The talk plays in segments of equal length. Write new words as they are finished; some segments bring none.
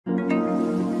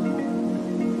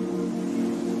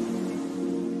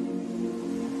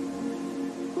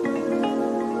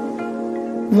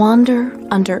Wander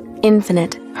under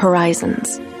infinite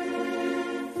horizons.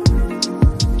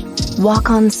 Walk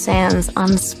on sands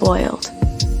unspoiled.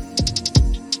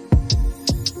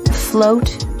 Float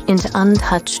into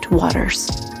untouched waters.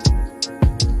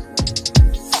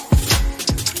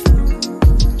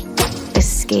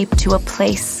 Escape to a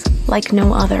place like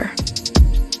no other.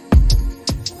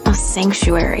 A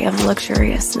sanctuary of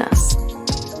luxuriousness.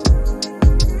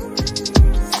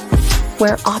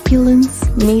 Where opulence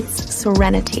meets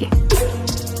serenity.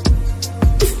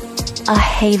 A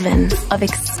haven of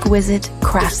exquisite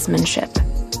craftsmanship.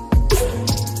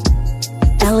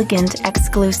 Elegant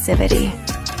exclusivity.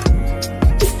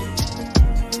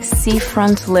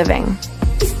 Seafront living.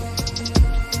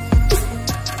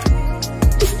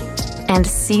 And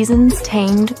seasons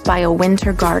tamed by a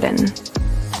winter garden.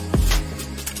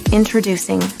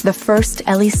 Introducing the first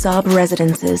Elie Saab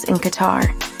residences in Qatar.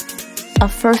 A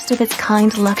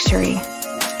first-of-its-kind luxury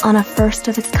on a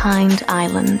first-of-its-kind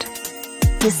island.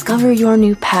 Discover your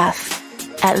new path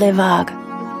at Les Vagues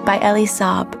by Elie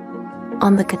Saab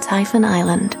on the Kataifan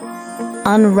Island.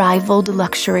 Unrivaled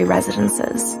luxury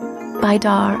residences by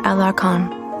DAR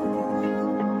ARKAN.